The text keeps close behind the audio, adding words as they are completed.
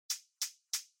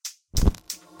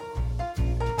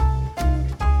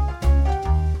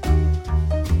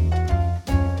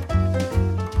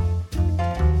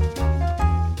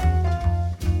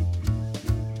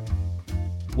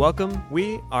Welcome.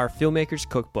 We are Filmmakers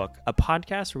Cookbook, a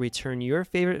podcast where we turn your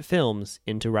favorite films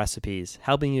into recipes,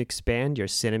 helping you expand your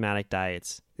cinematic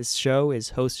diets. This show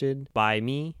is hosted by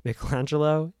me,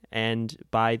 Michelangelo, and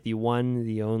by the one,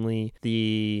 the only,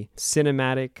 the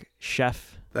cinematic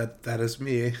chef. That is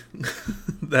me.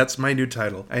 That's my new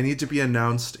title. I need to be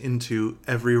announced into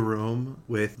every room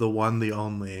with the one, the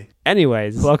only.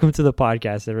 Anyways, welcome to the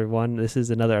podcast, everyone. This is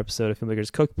another episode of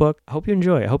Filmmakers Cookbook. I hope you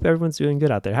enjoy. I hope everyone's doing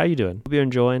good out there. How are you doing? Hope you're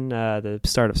enjoying the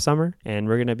start of summer, and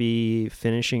we're going to be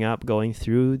finishing up going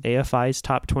through AFI's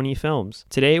top 20 films.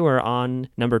 Today, we're on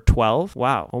number 12.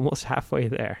 Wow, almost halfway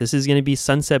there. This is going to be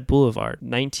Sunset Boulevard,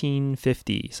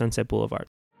 1950, Sunset Boulevard.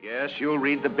 Yes, you'll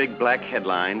read the big black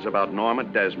headlines about Norma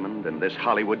Desmond and this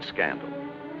Hollywood scandal.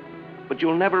 But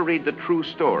you'll never read the true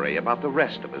story about the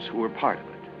rest of us who were part of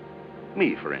it.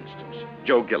 Me, for instance,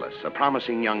 Joe Gillis, a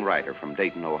promising young writer from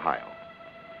Dayton, Ohio.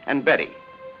 And Betty,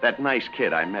 that nice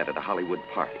kid I met at a Hollywood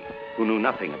party, who knew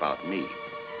nothing about me,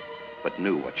 but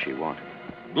knew what she wanted.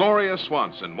 Gloria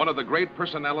Swanson, one of the great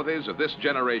personalities of this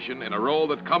generation in a role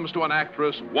that comes to an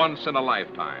actress once in a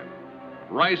lifetime.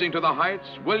 Rising to the heights,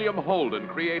 William Holden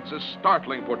creates a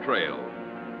startling portrayal.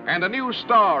 And a new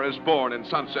star is born in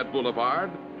Sunset Boulevard,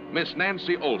 Miss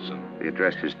Nancy Olson. The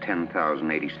address is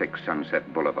 10,086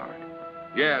 Sunset Boulevard.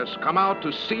 Yes, come out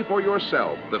to see for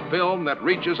yourself the film that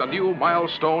reaches a new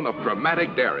milestone of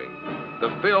dramatic daring.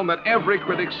 The film that every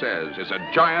critic says is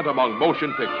a giant among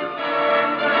motion pictures.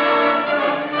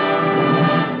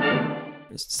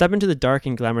 Step into the dark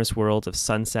and glamorous world of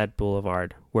Sunset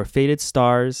Boulevard, where faded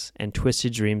stars and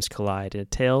twisted dreams collide in a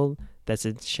tale that's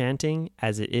enchanting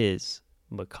as it is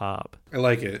macabre. I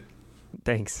like it.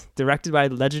 Thanks. Directed by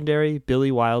legendary Billy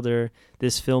Wilder,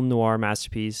 this film noir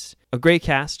masterpiece. A great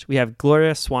cast. We have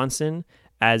Gloria Swanson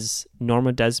as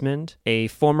Norma Desmond, a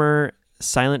former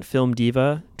silent film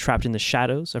diva trapped in the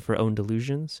shadows of her own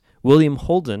delusions. William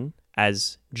Holden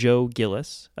as Joe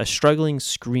Gillis, a struggling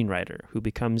screenwriter who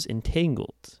becomes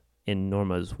entangled in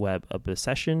Norma's web of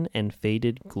obsession and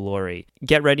faded glory.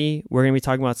 Get ready. We're going to be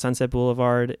talking about Sunset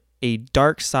Boulevard, a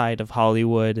dark side of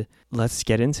Hollywood. Let's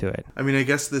get into it. I mean, I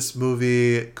guess this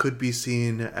movie could be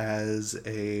seen as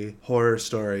a horror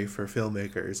story for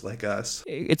filmmakers like us.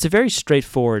 It's a very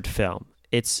straightforward film.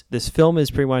 This film is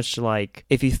pretty much like,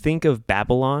 if you think of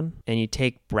Babylon and you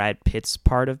take Brad Pitt's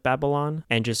part of Babylon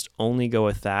and just only go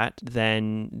with that,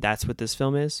 then that's what this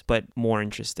film is, but more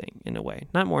interesting in a way.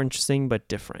 Not more interesting, but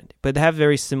different. But they have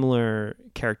very similar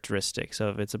characteristics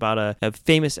of it's about a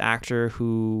famous actor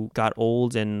who got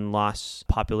old and lost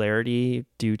popularity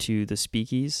due to the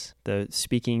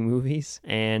speaking movies.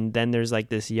 And then there's like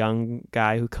this young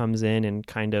guy who comes in and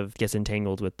kind of gets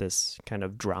entangled with this kind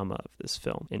of drama of this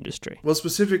film industry. Well,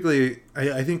 specifically,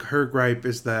 I think her gripe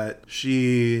is that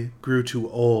she grew too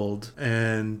old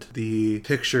and the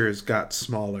pictures got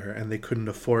smaller and they couldn't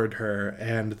afford her,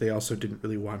 and they also didn't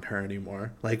really want her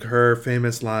anymore. Like her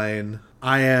famous line,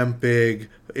 "I am big,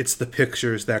 it's the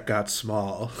pictures that got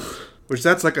small." Which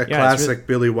that's like a classic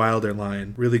Billy Wilder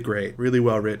line. Really great. Really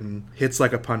well written. Hits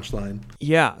like a punchline.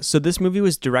 Yeah. So this movie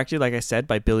was directed, like I said,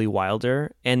 by Billy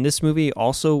Wilder. And this movie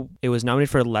also, it was nominated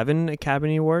for 11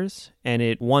 Academy Awards. And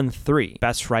it won 3.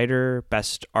 Best Writer,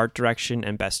 Best Art Direction,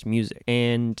 and Best Music.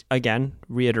 And again,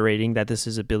 reiterating that this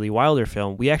is a Billy Wilder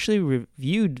film, we actually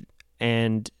reviewed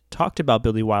and talked about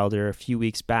Billy Wilder a few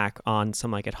weeks back on Some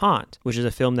Like It Haunt, which is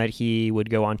a film that he would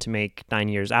go on to make 9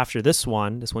 years after this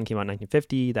one. This one came out in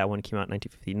 1950, that one came out in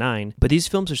 1959. But these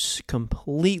films are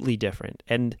completely different.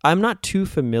 And I'm not too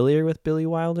familiar with Billy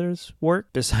Wilder's work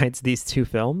besides these 2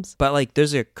 films, but like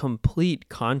there's a complete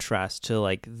contrast to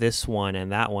like this one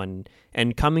and that one.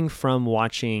 And coming from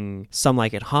watching Some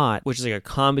Like It Hot, which is like a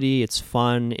comedy, it's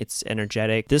fun, it's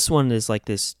energetic. This one is like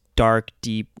this dark,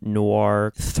 deep,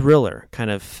 noir thriller kind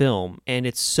of film, and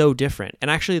it's so different. And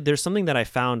actually, there's something that I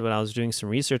found when I was doing some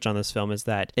research on this film is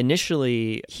that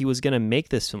initially he was going to make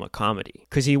this film a comedy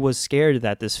because he was scared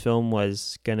that this film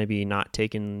was going to be not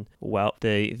taken well.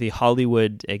 The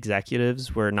Hollywood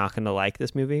executives were not going to like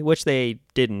this movie, which they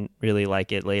didn't really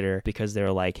like it later because they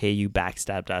were like, hey, you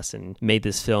backstabbed us and made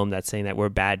this film that's saying that we're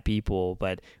bad people,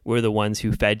 but we're the ones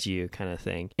who fed you kind of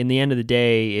thing. In the end of the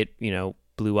day, it,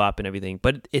 blew up and everything,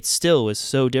 but it still was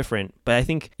so different. But I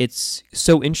think it's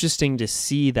so interesting to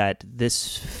see that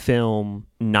this film,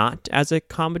 not as a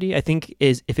comedy, I think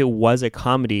is if it was a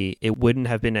comedy, it wouldn't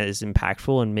have been as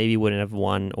impactful and maybe wouldn't have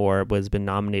won or was been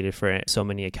nominated for so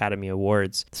many Academy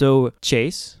Awards. So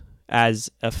Chase,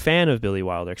 as a fan of Billy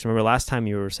Wilder, because remember last time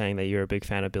you were saying that you're a big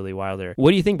fan of Billy Wilder,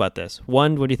 what do you think about this?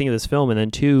 One, what do you think of this film? And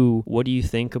then two, what do you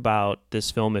think about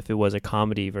this film if it was a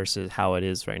comedy versus how it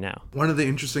is right now? One of the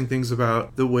interesting things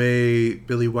about the way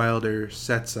Billy Wilder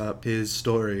sets up his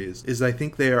stories is I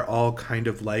think they are all kind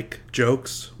of like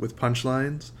jokes with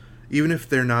punchlines. Even if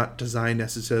they're not designed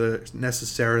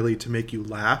necessarily to make you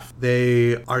laugh,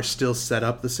 they are still set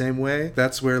up the same way.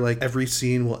 That's where like every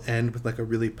scene will end with like a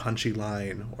really punchy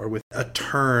line or with a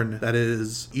turn that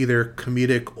is either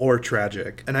comedic or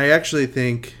tragic. And I actually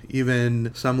think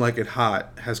even Some Like It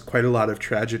Hot has quite a lot of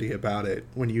tragedy about it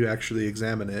when you actually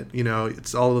examine it. You know,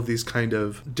 it's all of these kind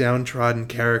of downtrodden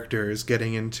characters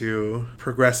getting into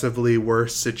progressively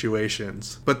worse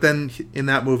situations. But then in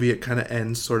that movie, it kind of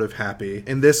ends sort of happy.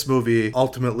 In this movie,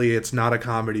 ultimately, it's not a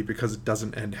comedy because it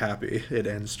doesn't end happy. It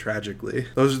ends tragically.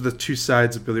 Those are the two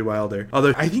sides of Billy Wilder.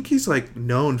 Although I think he's like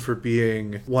known for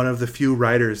being one of the few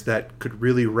writers that could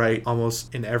really write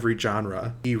almost in every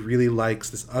genre. He really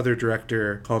likes this other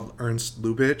director called Ernst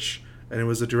Lubitsch, and it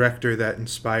was a director that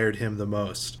inspired him the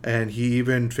most. And he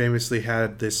even famously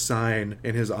had this sign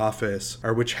in his office,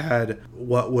 or which had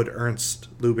 "What would Ernst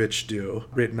Lubitsch do?"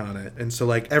 written on it. And so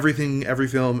like everything, every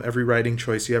film, every writing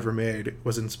choice he ever made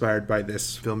was inspired by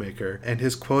this filmmaker. And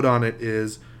his quote on it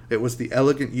is, "It was the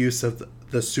elegant use of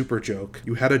the super joke.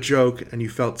 You had a joke and you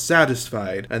felt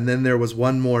satisfied, and then there was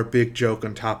one more big joke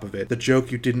on top of it. The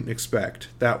joke you didn't expect.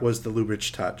 That was the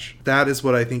Lubitsch touch." That is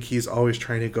what I think he's always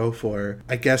trying to go for.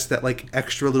 I guess that like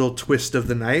extra little twist of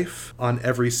the knife on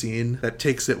every scene that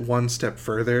takes it one step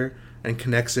further and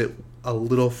connects it a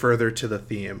little further to the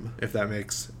theme, if that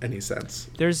makes any sense.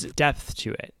 There's depth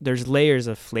to it. There's layers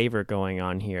of flavor going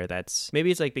on here. That's maybe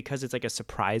it's like because it's like a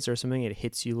surprise or something, it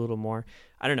hits you a little more.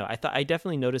 I don't know. I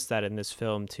definitely noticed that in this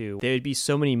film too. There would be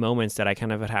so many moments that I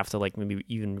kind of would have to like maybe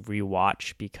even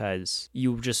rewatch because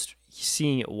you just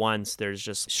seeing it once, there's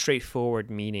just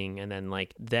straightforward meaning, and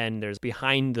then there's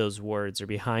behind those words or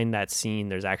behind that scene,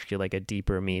 there's actually like a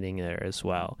deeper meaning there as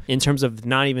well. In terms of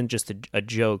not even just a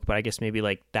joke, but I guess maybe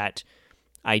like that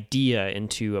idea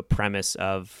into a premise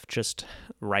of just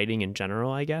writing in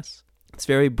general, I guess. It's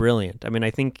very brilliant.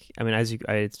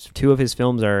 Two of his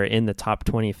films are in the top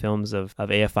 20 films of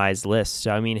AFI's list.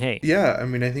 So, hey. Yeah,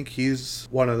 I think he's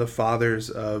one of the fathers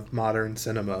of modern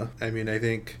cinema. I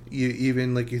think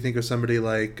you think of somebody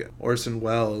like Orson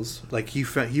Welles, like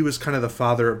he was kind of the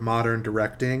father of modern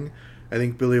directing. I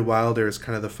think Billy Wilder is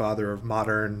kind of the father of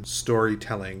modern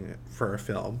storytelling for a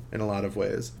film in a lot of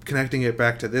ways. Connecting it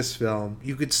back to this film,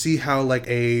 you could see how like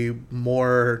a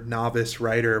more novice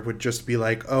writer would just be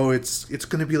like, oh, it's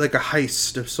going to be like a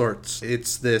heist of sorts.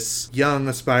 It's this young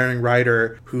aspiring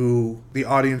writer who the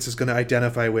audience is going to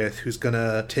identify with, who's going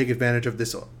to take advantage of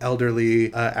this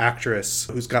elderly actress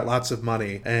who's got lots of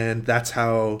money, and that's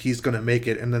how he's going to make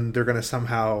it. And then they're going to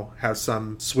somehow have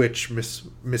some switch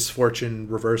misfortune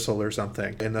reversal or something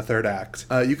in the third act.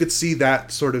 You could see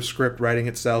that sort of script writing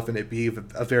itself and it be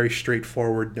a very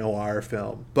straightforward noir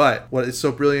film. But what is so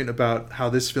brilliant about how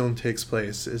this film takes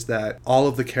place is that all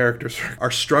of the characters are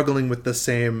struggling with the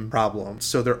same problem.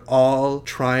 So they're all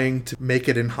trying to make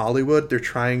it in Hollywood. They're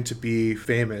trying to be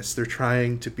famous. They're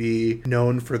trying to be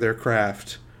known for their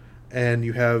craft. And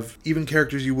you have even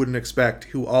characters you wouldn't expect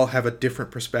who all have a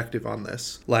different perspective on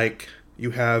this. Like,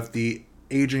 you have the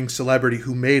aging celebrity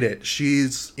who made it.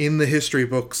 She's in the history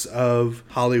books of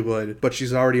Hollywood, but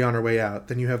she's already on her way out.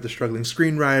 Then you have the struggling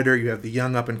screenwriter, you have the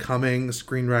young up-and-coming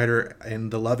screenwriter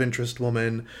and the love interest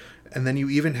woman, and then you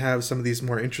even have some of these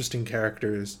more interesting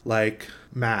characters like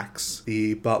Max,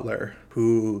 the butler,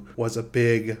 who was a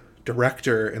big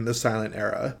director in the silent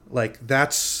era. Like,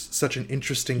 that's such an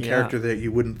interesting character that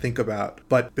you wouldn't think about,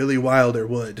 but Billy Wilder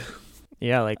would.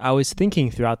 Yeah, like I was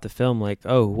thinking throughout the film, like,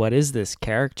 oh, what is this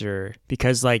character?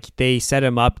 Because like they set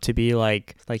him up to be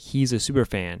like he's a super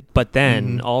fan, but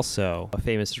then also a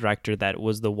famous director that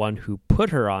was the one who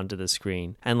put her onto the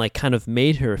screen and like kind of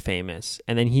made her famous.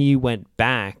 And then he went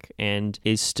back and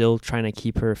is still trying to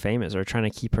keep her famous or trying to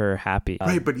keep her happy.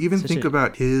 Right, but even think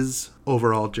about his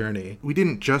overall journey. We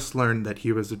didn't just learn that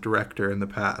he was a director in the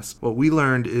past. What we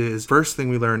learned is, first thing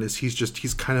we learned is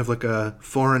he's kind of like a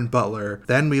foreign butler.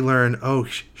 Then we learn, oh,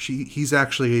 he's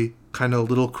actually kind of a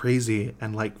little crazy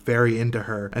and like very into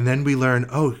her. And then we learn,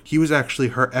 oh, he was actually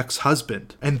her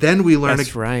ex-husband. And then we learn,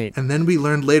 that's right. And then we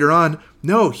learned later on,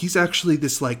 no, he's actually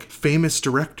this like famous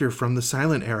director from the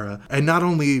silent era. And not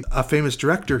only a famous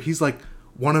director, he's like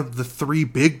one of the 3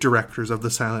 big directors of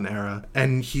the silent era,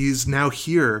 and he's now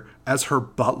here as her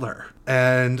butler.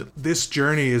 And this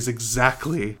journey is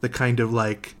exactly the kind of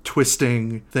like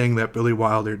twisting thing that Billy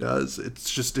Wilder does.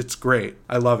 It's great.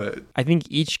 I love it. I think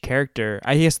each character,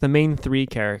 I guess the main 3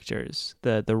 characters,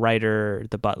 the writer,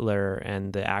 the butler,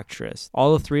 and the actress,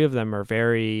 all the 3 of them are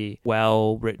very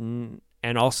well written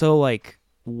and also like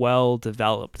well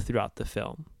developed throughout the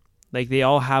film. Like they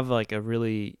all have like a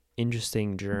really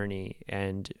interesting journey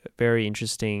and very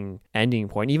interesting ending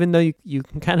point, even though you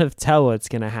can kind of tell what's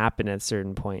going to happen at a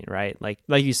certain point, right? Like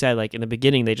you said, like in the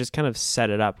beginning, they just kind of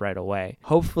set it up right away.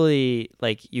 Hopefully,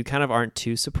 like you kind of aren't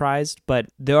too surprised, but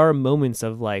there are moments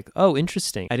of like, oh,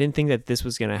 interesting. I didn't think that this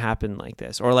was going to happen like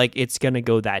this, or like it's going to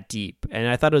go that deep. And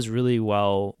I thought it was really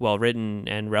well written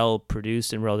and well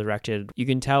produced and well directed. You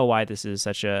can tell why this is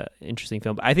such a interesting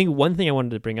film. But I think one thing I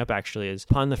wanted to bring up actually is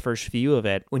upon the first view of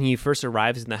it, when he first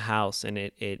arrives in the house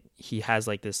and he has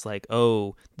like this like,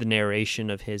 oh, the narration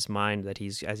of his mind that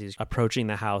as he's approaching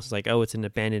the house, like, oh, it's an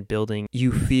abandoned building.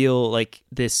 You feel like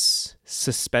this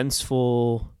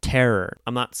suspenseful terror.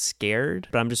 I'm not scared,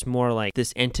 but I'm just more like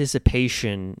this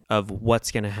anticipation of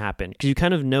what's going to happen, because you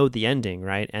kind of know the ending,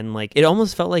 right? And like it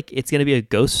almost felt like it's going to be a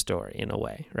ghost story in a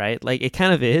way, right? Like it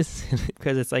kind of is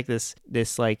because it's like this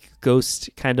like ghost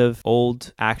kind of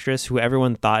old actress who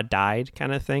everyone thought died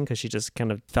kind of thing, because she just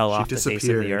kind of fell off the face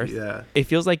of the earth. Yeah. It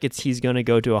feels like he's going to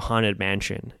go to a haunted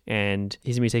mansion and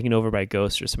he's going to be taken over by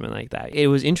ghosts or something like that. It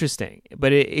was interesting,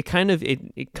 but it kind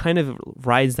of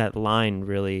rides that line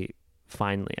really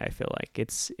finely. I feel like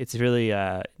it's really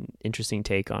interesting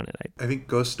take on it. I think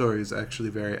ghost story is actually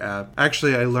very apt.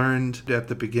 Actually, I learned at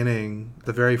the beginning,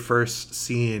 the very first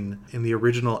scene in the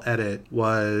original edit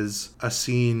was a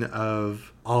scene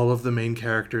of all of the main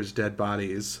characters' dead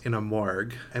bodies in a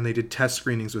morgue, and they did test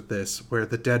screenings with this where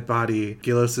the dead body,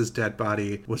 Gillis's dead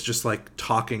body, was just like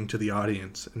talking to the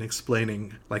audience and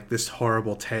explaining like this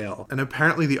horrible tale, and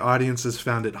apparently the audiences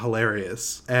found it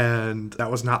hilarious, and that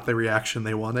was not the reaction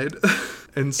they wanted.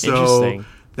 And so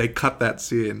they cut that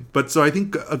scene. But so I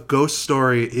think a ghost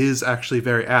story is actually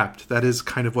very apt. That is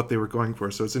kind of what they were going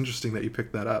for, so it's interesting that you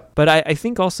picked that up. But I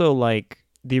think also like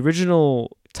the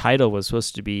original title was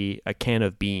supposed to be A Can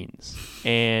of Beans,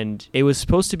 and it was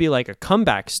supposed to be like a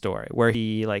comeback story where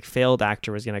he like failed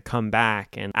actor was going to come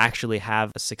back and actually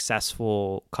have a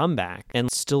successful comeback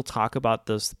and still talk about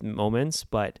those moments.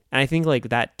 And I think like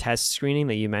that test screening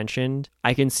that you mentioned,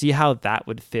 I can see how that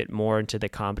would fit more into the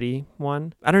comedy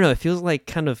one. I don't know, it feels like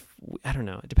kind of, I don't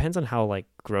know, it depends on how like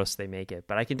gross they make it,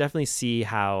 but I can definitely see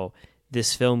how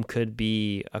this film could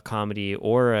be a comedy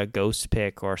or a ghost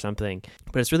pick or something.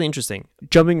 But it's really interesting.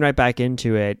 Jumping right back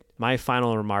into it, my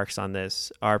final remarks on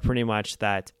this are pretty much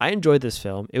that I enjoyed this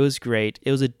film. It was great. It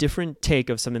was a different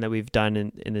take of something that we've done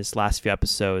in this last few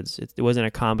episodes. It wasn't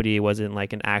a comedy. It wasn't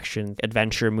like an action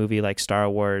adventure movie like Star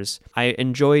Wars. I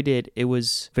enjoyed it. It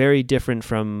was very different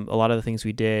from a lot of the things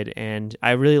we did, and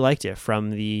I really liked it,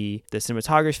 from the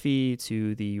cinematography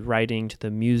to the writing to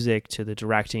the music to the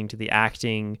directing to the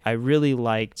acting. I really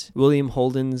liked William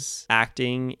Holden's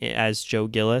acting as Joe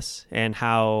Gillis, and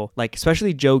how, like,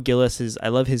 especially Joe Gillis's, I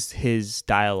love his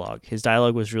dialogue. His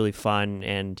dialogue was really fun,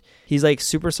 and he's like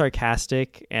super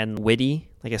sarcastic and witty,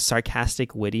 like a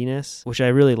sarcastic wittiness, which I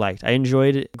really liked. I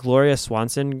enjoyed Gloria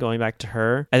Swanson, going back to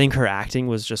her. I think her acting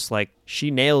was just like,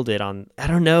 she nailed it on, I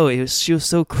don't know, she was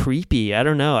so creepy. I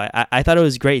don't know. I thought it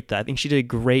was great. I think she did a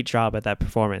great job at that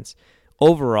performance.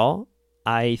 Overall,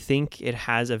 I think it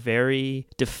has a very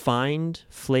defined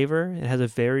flavor. It has a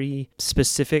very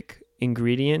specific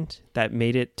ingredient that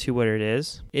made it to what it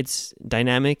is. It's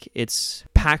dynamic, it's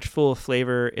packed full of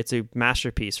flavor, it's a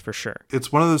masterpiece for sure.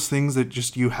 It's one of those things that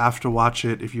just, you have to watch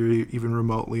it if you're even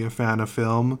remotely a fan of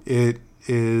film. It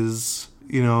is,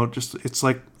 just, it's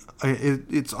like,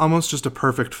 it's almost just a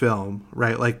perfect film,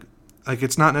 right? Like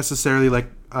it's not necessarily like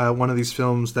one of these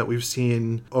films that we've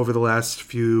seen over the last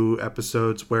few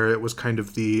episodes where it was kind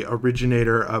of the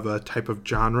originator of a type of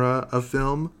genre of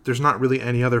film. There's not really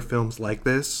any other films like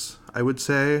this, I would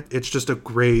say. It's just a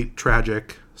great,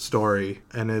 tragic story,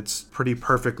 and it's pretty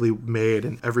perfectly made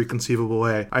in every conceivable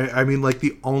way. I mean, like,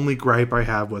 the only gripe I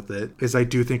have with it is I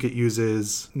do think it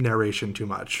uses narration too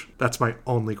much. That's my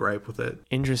only gripe with it.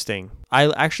 Interesting.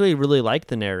 I actually really liked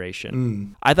the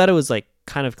narration. I thought it was like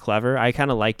kind of clever. I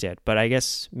kind of liked it, but I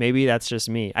guess maybe that's just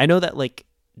me. I know that like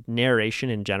narration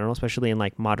in general, especially in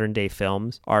like modern day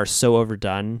films, are so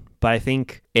overdone, but I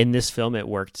think in this film it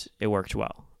worked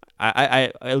well.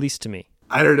 I at least to me.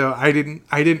 I don't know. I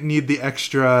didn't need the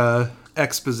extra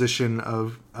exposition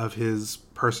of his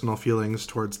personal feelings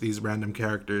towards these random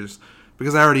characters,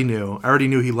 because I already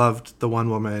knew he loved the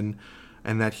one woman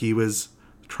and that he was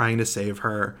trying to save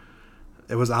her.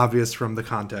 It was obvious from the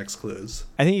context clues.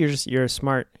 I think you're a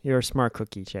smart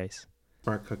cookie, Chase.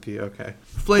 Smart cookie, okay.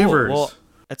 Flavors. Cool. Well,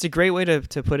 that's a great way to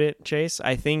put it, Chase.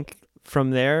 I think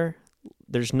from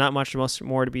there's not much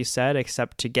more to be said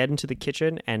except to get into the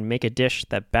kitchen and make a dish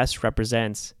that best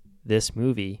represents this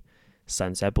movie,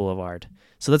 Sunset Boulevard.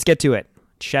 So let's get to it.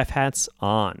 Chef hats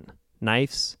on,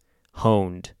 knives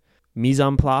honed, mise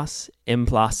en place en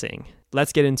placing.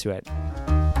 Let's get into it.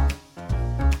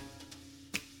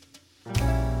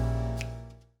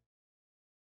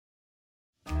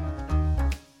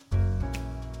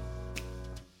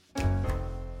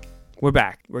 We're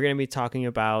back. We're going to be talking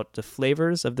about the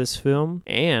flavors of this film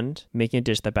and making a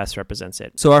dish that best represents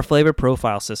it. So our flavor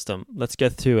profile system, let's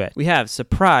get through it. We have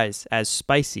surprise as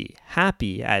spicy,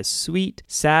 happy as sweet,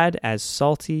 sad as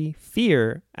salty,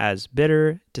 fear as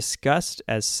bitter, disgust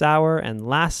as sour, and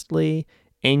lastly,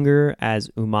 anger as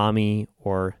umami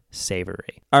or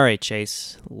savory. All right,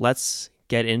 Chase, let's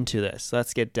get into this.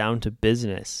 Let's get down to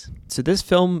business. So this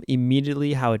film,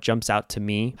 immediately how it jumps out to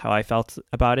me, how I felt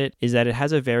about it, is that it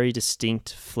has a very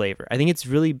distinct flavor. I think it's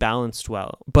really balanced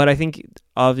well. But I think,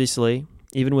 obviously,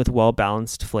 even with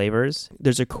well-balanced flavors,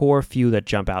 there's a core few that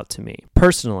jump out to me.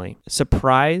 Personally,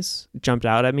 surprise jumped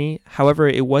out at me. However,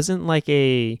 it wasn't like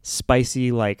a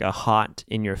spicy, like a hot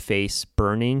in-your-face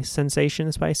burning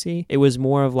sensation spicy. It was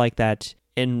more of like that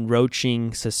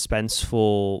enroaching,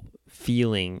 suspenseful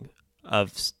feeling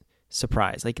of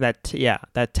surprise, like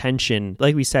that tension.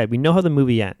 Like we said, we know how the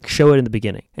movie ends. Show it in the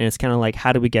beginning, and it's kind of like,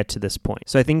 how do we get to this point?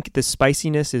 So I think the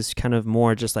spiciness is kind of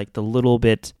more just like the little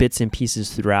bits and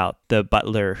pieces throughout. The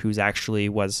butler, who's actually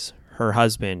was her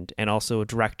husband and also a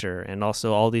director, and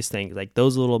also all these things, like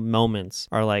those little moments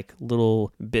are like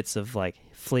little bits of like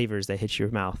flavors that hit your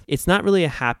mouth. It's not really a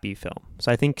happy film,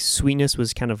 so I think sweetness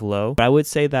was kind of low, but I would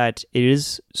say that it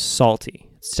is salty.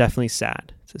 It's definitely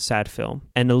sad. It's a sad film,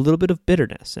 and a little bit of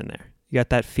bitterness in there. You got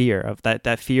that fear of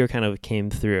that fear kind of came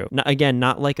through.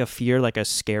 Not like a fear, like a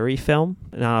scary film,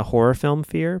 not a horror film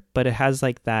fear, but it has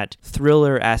like that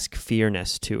thriller-esque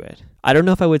fearness to it. I don't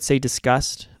know if I would say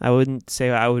disgust. I wouldn't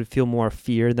say I would feel more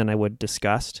fear than I would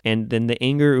disgust. And then the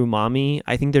anger umami,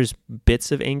 I think there's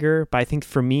bits of anger, but I think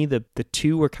for me, the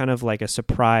two were kind of like a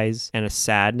surprise and a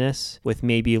sadness, with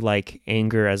maybe like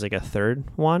anger as like a third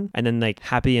one. And then like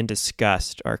happy and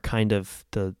disgust are kind of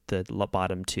the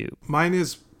bottom two. Mine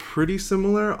is pretty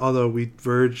similar, although we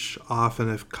verge off in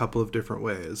a couple of different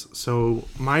ways. So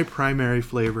my primary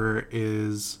flavor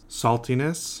is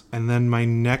saltiness, and then my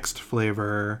next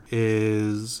flavor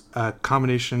is a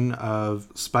combination of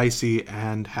spicy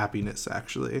and happiness,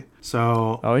 actually.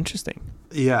 So Interesting.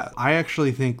 Yeah, I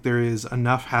actually think there is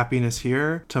enough happiness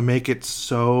here to make it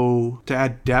to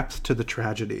add depth to the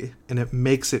tragedy. And it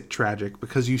makes it tragic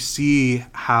because you see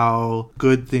how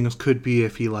good things could be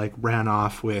if he like ran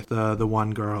off with the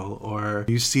one girl, or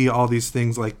you see all these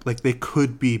things like they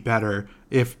could be better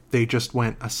if they just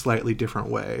went a slightly different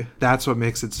way. That's what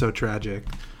makes it so tragic.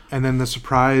 And then the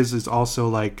surprise is also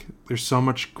like, there's so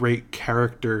much great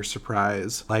character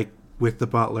surprise. Like, with the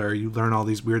butler, you learn all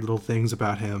these weird little things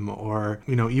about him, or,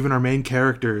 you know, even our main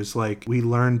characters, like we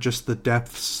learn just the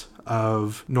depths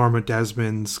of Norma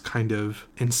Desmond's kind of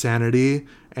insanity,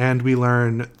 and we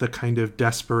learn the kind of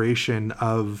desperation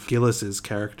of Gillis's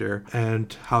character,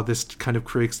 and how this kind of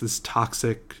creates this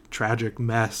toxic, tragic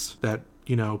mess that,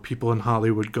 you know, people in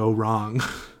Hollywood go wrong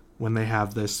when they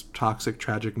have this toxic,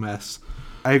 tragic mess.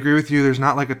 I agree with you. There's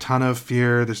not like a ton of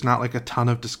fear. There's not like a ton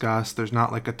of disgust. There's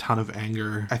not like a ton of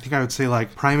anger. I think I would say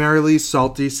like primarily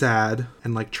salty sad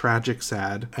and like tragic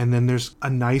sad. And then there's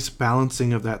a nice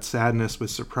balancing of that sadness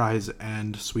with surprise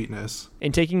and sweetness.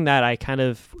 In taking that,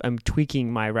 I'm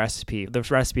tweaking my recipe, the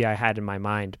recipe I had in my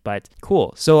mind, but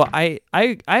cool. So I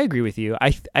agree with you.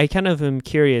 I kind of am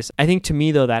curious. I think to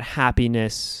me though, that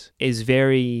happiness is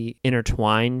very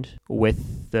intertwined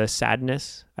with the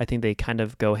sadness. I think they kind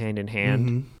of go hand in hand.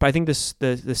 Mm-hmm. But I think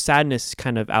the sadness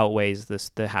kind of outweighs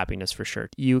the happiness for sure.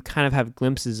 You kind of have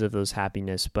glimpses of those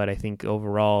happiness, but I think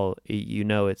overall, you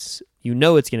know it's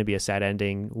going to be a sad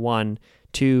ending. 1,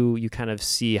 2, you kind of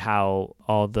see how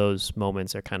all those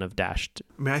moments are kind of dashed.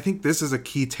 I mean, I think this is a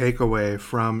key takeaway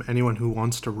from anyone who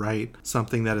wants to write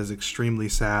something that is extremely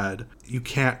sad. You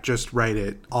can't just write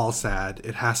it all sad.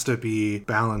 It has to be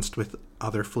balanced with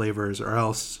other flavors, or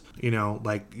else, you know,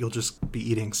 like you'll just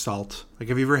be eating salt. Like,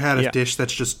 have you ever had a dish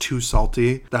that's just too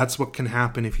salty? That's what can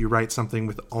happen if you write something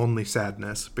with only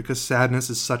sadness, because sadness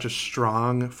is such a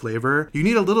strong flavor. You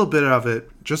need a little bit of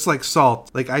it, just like salt.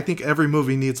 Like, I think every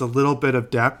movie needs a little bit of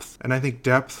depth, and I think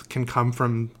depth can come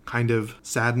from kind of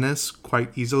sadness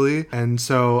quite easily. And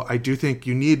so I do think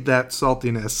you need that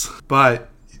saltiness, but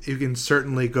you can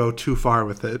certainly go too far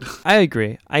with it. I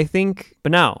agree. I think,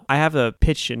 but now I have a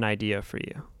pitch an idea for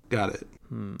you. Got it.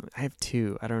 I have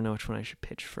two. I don't know which one I should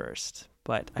pitch first,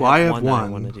 but I have one. one. That I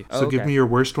want to do. So give me your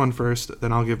worst one first,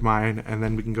 then I'll give mine, and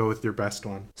then we can go with your best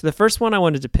one. So the first one I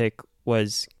wanted to pick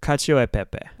was cacio e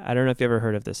pepe. I don't know if you ever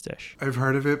heard of this dish. I've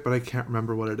heard of it, but I can't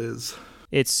remember what it is.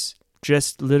 It's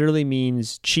just literally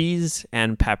means cheese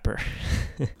and pepper.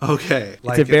 Okay.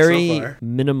 It's a very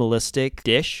minimalistic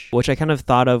dish, which I kind of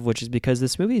thought of, which is because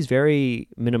this movie is very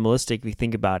minimalistic if you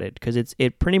think about it, because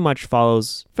it pretty much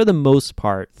follows, for the most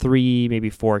part, 3,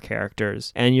 maybe 4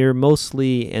 characters, and you're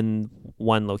mostly in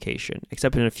one location,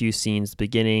 except in a few scenes, the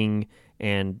beginning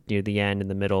and near the end, in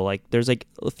the middle. Like there's like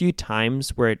a few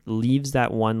times where it leaves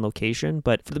that one location,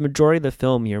 but for the majority of the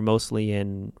film, you're mostly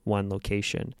in one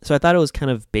location. So I thought it was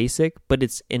kind of basic, but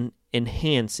it's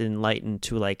enhanced and enlightened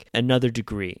to like another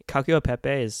degree. Cacio e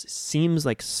pepe seems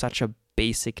like such a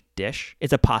basic dish.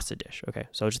 It's a pasta dish. Okay,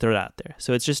 so I'll just throw it out there.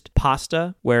 So it's just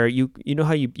pasta where you know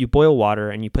how you boil water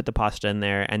and you put the pasta in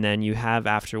there, and then you have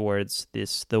afterwards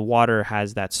the water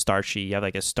has that you have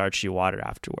like a starchy water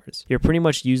afterwards. You're pretty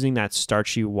much using that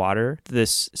starchy water,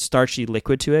 this starchy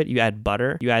liquid to it. You add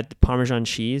butter, you add Parmesan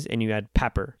cheese, and you add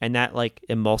pepper, and that like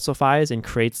emulsifies and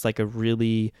creates like a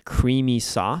really creamy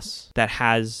sauce that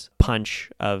has punch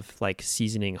of like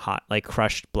seasoning hot, like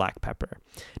crushed black pepper.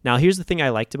 Now, here's the thing I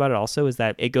liked about it also is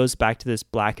that it goes back to this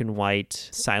black and white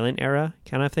silent era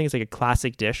kind of thing. It's like a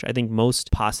classic dish. I think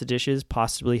most pasta dishes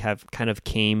possibly have kind of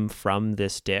came from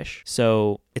this dish.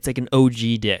 So it's like an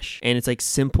OG dish, and it's like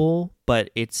simple,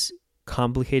 but it's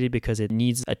complicated because it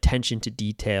needs attention to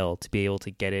detail to be able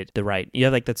to get it the right. You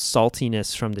have like that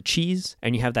saltiness from the cheese,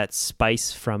 and you have that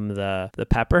spice from the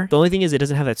pepper. The only thing is it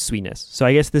doesn't have that sweetness. So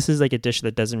I guess this is like a dish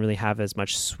that doesn't really have as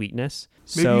much sweetness.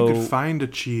 Maybe you could find a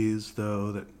cheese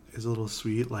though that is a little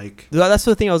sweet. Like that's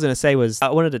the thing I was going to say was I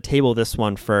wanted to table this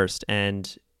one first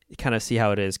and kind of see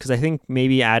how it is, because I think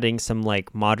maybe adding some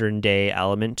like modern day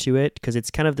element to it, because it's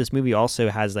kind of, this movie also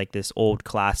has like this old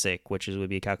classic, which would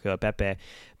be cacio e pepe,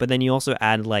 but then you also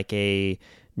add like a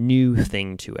new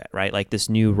thing to it, right? Like this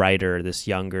new writer, this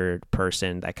younger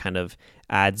person that kind of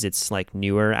adds its like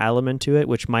newer element to it,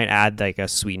 which might add like a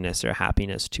sweetness or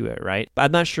happiness to it, right? But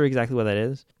I'm not sure exactly what that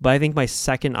is. But I think my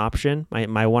second option,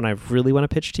 my one I really want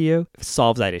to pitch to you,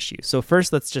 solves that issue. So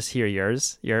first, let's just hear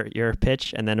your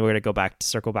pitch, and then we're gonna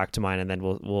circle back to mine, and then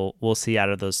we'll see out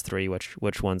of those 3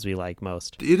 which ones we like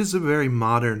most. It is a very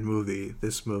modern movie.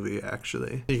 This movie,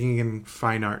 actually, thinking in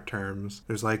fine art terms,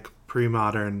 there's like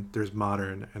pre-modern, there's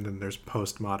modern, and then there's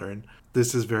postmodern.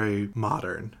 This is very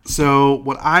modern. So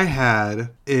what I had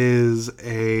is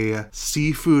a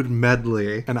seafood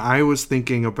medley, and I was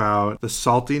thinking about the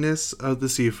saltiness of the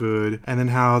seafood, and then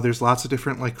how there's lots of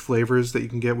different like flavors that you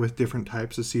can get with different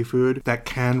types of seafood that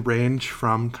can range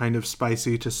from kind of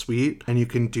spicy to sweet, and you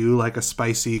can do like a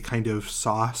spicy kind of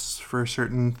sauce for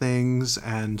certain things,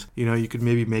 and you know, you could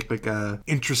maybe make like a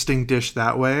interesting dish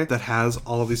that way that has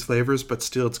all of these flavors, but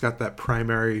still it's got that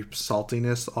primary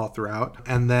saltiness all throughout.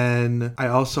 And then I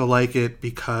also like it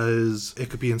because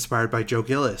it could be inspired by Joe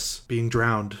Gillis being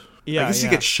drowned. Yeah, I guess he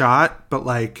gets shot, but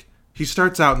like he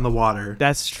starts out in the water.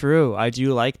 That's true. I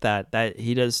do like that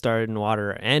he does start in water,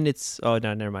 and it's, oh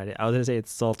no, never mind. I was gonna say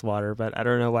it's salt water, but I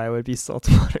don't know why it would be salt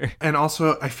water. And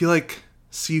also, I feel like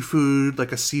seafood,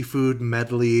 like a seafood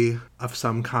medley of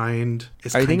some kind,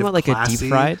 is Are you kind thinking of about like classy. a deep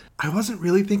fried? I wasn't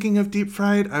really thinking of deep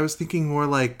fried. I was thinking more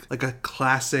like a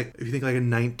classic, if you think like a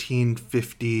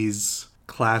 1950s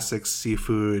classic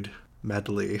seafood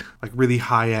medley, like really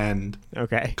high end.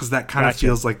 Okay. Because that kind of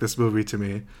feels like this movie to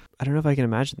me. I don't know if I can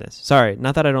imagine this. Sorry,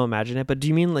 not that I don't imagine it, but do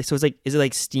you mean like, so it's like, is it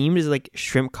like steamed? Is it like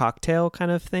shrimp cocktail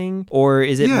kind of thing? Or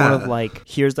is it more of like,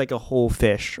 here's like a whole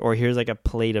fish, or here's like a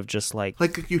plate of just like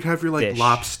you'd have your like fish.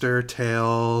 Lobster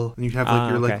tail, and you'd have like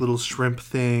your okay. like little shrimp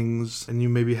things, and you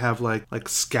maybe have like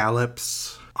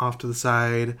scallops off to the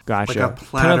side. Gotcha. Like a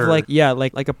platter. Kind of like, yeah,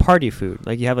 like a party food.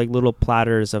 Like you have like little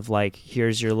platters of like,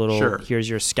 here's your little, here's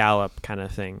your scallop kind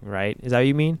of thing, right? Is that what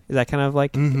you mean? Is that kind of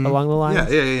like along the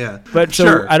lines? Yeah. But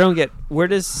so I don't get, where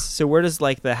does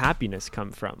like the happiness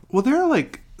come from? Well, there are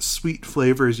like sweet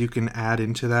flavors you can add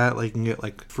into that. Like you can get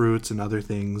like fruits and other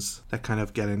things that kind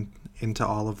of get into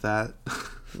all of that.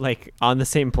 Like on the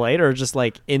same plate, or just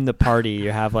like in the party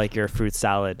you have like your fruit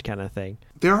salad kind of thing?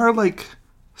 There are like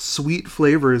sweet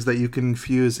flavors that you can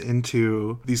infuse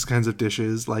into these kinds of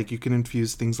dishes. Like you can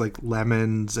infuse things like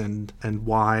lemons and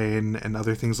wine and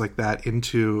other things like that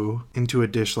into a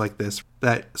dish like this.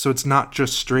 So it's not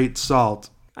just straight salt.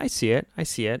 I see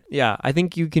it. Yeah, I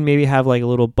think you can maybe have like a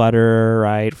little butter,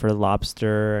 right, for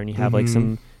lobster, and you have like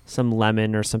some some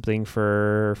lemon or something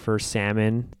for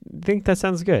salmon. I think that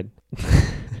sounds good.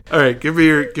 All right, give me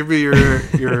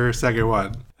your second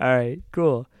one. All right,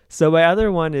 cool. So my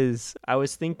other one is, I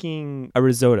was thinking a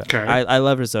risotto. Okay. I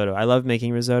love risotto. I love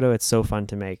making risotto. It's so fun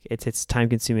to make. It's time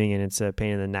consuming and it's a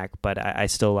pain in the neck, but I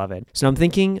still love it. So I'm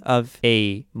thinking of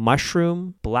a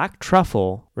mushroom black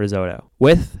truffle risotto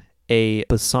with a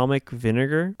balsamic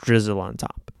vinegar drizzle on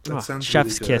top. That sounds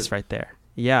chef's really good. kiss right there.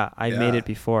 Yeah, I made it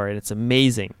before and it's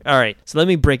amazing. All right, so let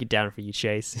me break it down for you,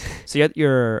 Chase. So you got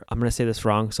your, I'm going to say this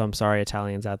wrong, so I'm sorry,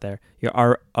 Italians out there.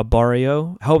 Your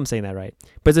arborio, I hope I'm saying that right.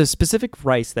 But it's a specific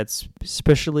rice that's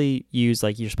specially used,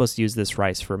 like you're supposed to use this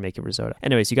rice for making risotto.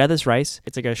 Anyways, you got this rice.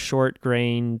 It's like a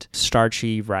short-grained,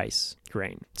 starchy rice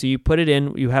grain. So you put it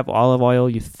in, you have olive oil,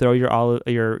 you throw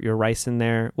your rice in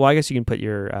there. Well, I guess you can put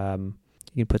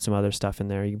you can put some other stuff in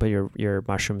there. You can put your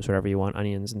mushrooms, whatever you want,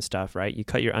 onions and stuff, right? You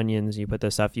cut your onions, you put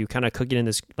this stuff, you kind of cook it in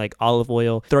this like olive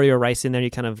oil, throw your rice in there,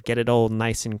 you kind of get it all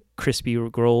nice and crispy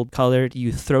gold colored.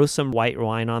 You throw some white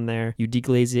wine on there, you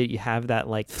deglaze it, you have that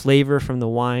like flavor from the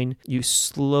wine. You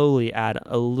slowly add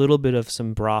a little bit of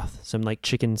some broth, some like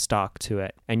chicken stock to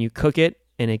it, and you cook it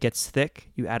and it gets thick.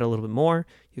 You add a little bit more,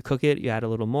 you cook it, you add a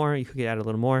little more, you cook it, add a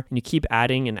little more, and you keep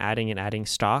adding and adding and adding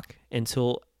stock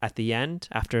until at the end,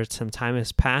 after some time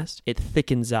has passed, it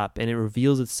thickens up and it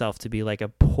reveals itself to be like a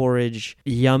porridge,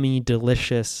 yummy,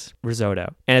 delicious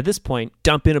risotto. And at this point,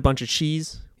 dump in a bunch of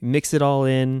cheese, mix it all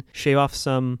in, shave off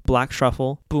some black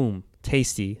truffle, boom,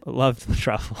 tasty. I love the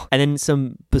truffle. And then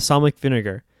some balsamic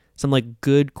vinegar. Some like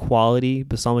good quality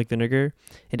balsamic vinegar.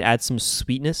 It adds some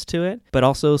sweetness to it, but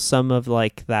also some of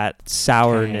like that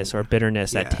sourness or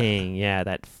bitterness, that tang,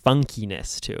 that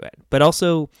funkiness to it. But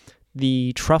also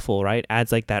the truffle, right,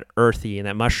 adds like that earthy, and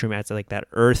that mushroom adds like that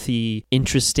earthy,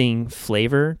 interesting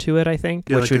flavor to it, I think.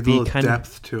 Yeah, which like would a be little kind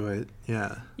depth of to it.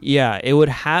 Yeah. Yeah, it would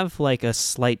have like a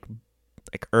slight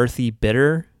like earthy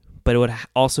bitter, but it would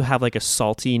also have like a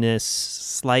saltiness,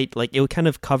 slight, like it would kind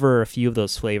of cover a few of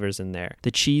those flavors in there.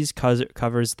 The cheese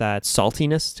covers that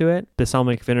saltiness to it.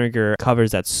 Balsamic vinegar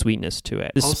covers that sweetness to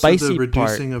it. The also, spicy the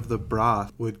reducing part of the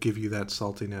broth would give you that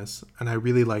saltiness. And I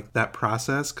really like that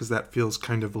process because that feels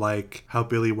kind of like how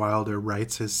Billy Wilder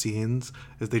writes his scenes,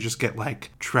 is they just get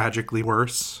like tragically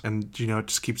worse and, you know, it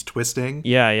just keeps twisting.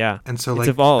 Yeah. And so It's like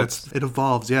evolved. it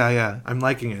evolves. Yeah. I'm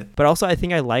liking it. But also I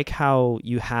think I like how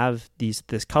you have this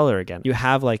color again. You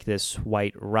have like this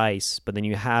white rice, but then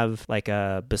you have like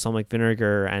a balsamic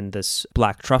vinegar and this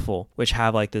black truffle, which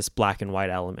have like this black and white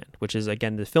element, which is,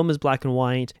 again, the film is black and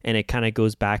white, and it kind of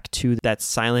goes back to that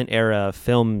silent era of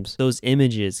films. Those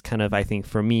images kind of, I think,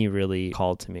 for me, really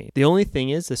called to me. The only thing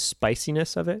is the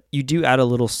spiciness of it. You do add a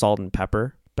little salt and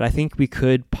pepper, but I think we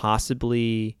could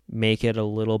possibly make it a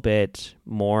little bit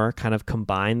more, kind of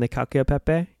combine the cacio e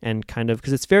pepe and kind of,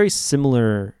 because it's very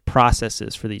similar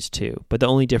processes for these two, but the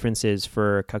only difference is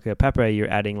for cacio e pepe,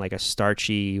 you're adding like a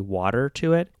starchy water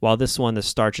to it, while this one, the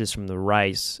starch is from the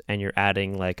rice and you're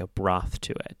adding like a broth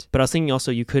to it. But I was thinking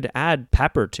also you could add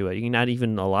pepper to it. You can add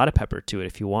even a lot of pepper to it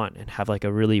if you want, and have like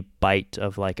a really bite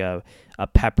of like a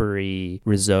peppery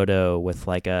risotto with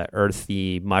like a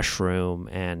earthy mushroom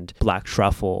and black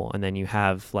truffle, and then you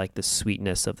have like the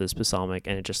sweetness of this balsamic,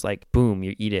 and it just like boom,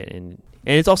 you eat it, and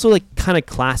it's also like kind of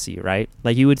classy, right?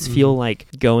 Like you would feel like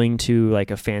going to like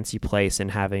a fancy place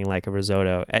and having like a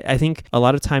risotto. I think a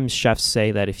lot of times chefs say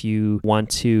that if you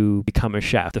want to become a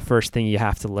chef, the first thing you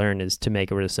have to learn is to make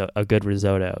a good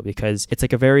risotto, because it's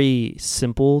like a very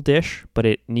simple dish, but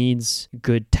it needs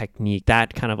good technique.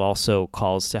 That kind of also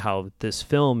calls to how this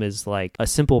film is like a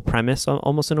simple premise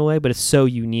almost in a way, but it's so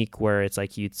unique where it's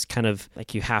like it's kind of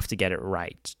like you have to get it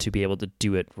right to be able to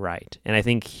do it right. And I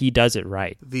think he does it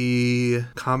right. The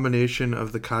combination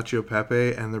of the cacio e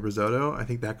pepe and the risotto, I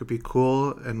think that could be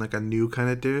cool and like a new kind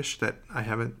of dish that I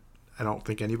don't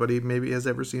think anybody maybe has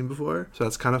ever seen before. So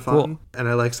that's kind of fun. Cool. And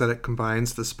I like that it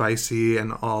combines the spicy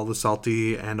and all the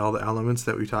salty and all the elements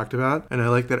that we talked about. And I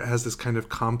like that it has this kind of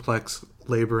complex,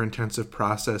 labor-intensive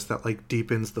process that like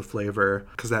deepens the flavor,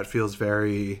 because that feels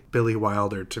very Billy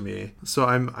Wilder to me. So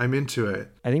I'm into it.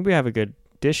 I think we have a good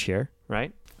dish here,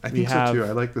 right? I think so too.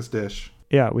 I like this dish.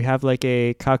 Yeah, we have like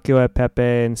a cacio e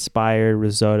pepe inspired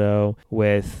risotto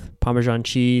with Parmesan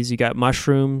cheese. You got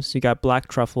mushrooms, you got black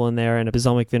truffle in there, and a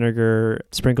balsamic vinegar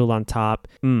sprinkled on top.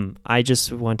 I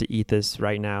just want to eat this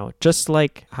right now. Just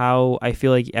like how I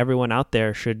feel like everyone out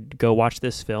there should go watch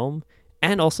this film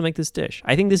and also make this dish.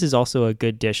 I think this is also a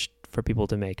good dish for people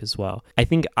to make as well. I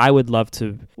think I would love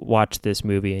to watch this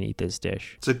movie and eat this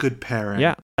dish. It's a good pairing.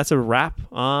 Yeah, that's a wrap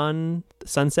on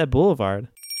Sunset Boulevard.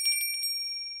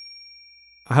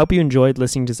 I hope you enjoyed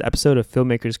listening to this episode of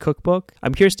Filmmakers Cookbook.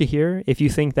 I'm curious to hear if you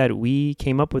think that we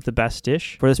came up with the best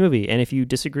dish for this movie. And if you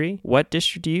disagree, what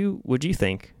dish would you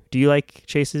think? Do you like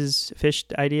Chase's fish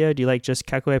idea? Do you like just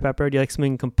cacahuete pepper? Do you like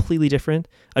something completely different?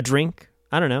 A drink?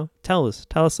 I don't know. Tell us.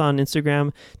 Tell us on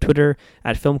Instagram, Twitter,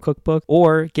 at Film Cookbook,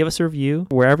 or give us a review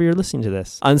wherever you're listening to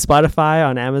this. On Spotify,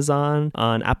 on Amazon,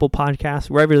 on Apple Podcasts,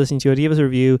 wherever you're listening to it, give us a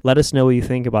review. Let us know what you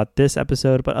think about this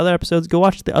episode, about other episodes. Go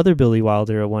watch the other Billy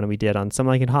Wilder one we did on Some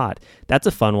Like It Hot. That's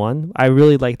a fun one. I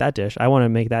really like that dish. I want to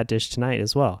make that dish tonight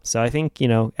as well. So I think,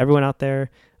 everyone out there,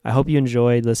 I hope you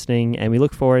enjoyed listening, and we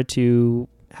look forward to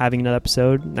having another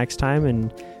episode next time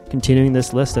and continuing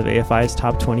this list of AFI's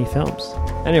top 20 films.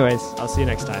 Anyways, I'll see you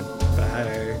next time. Bye.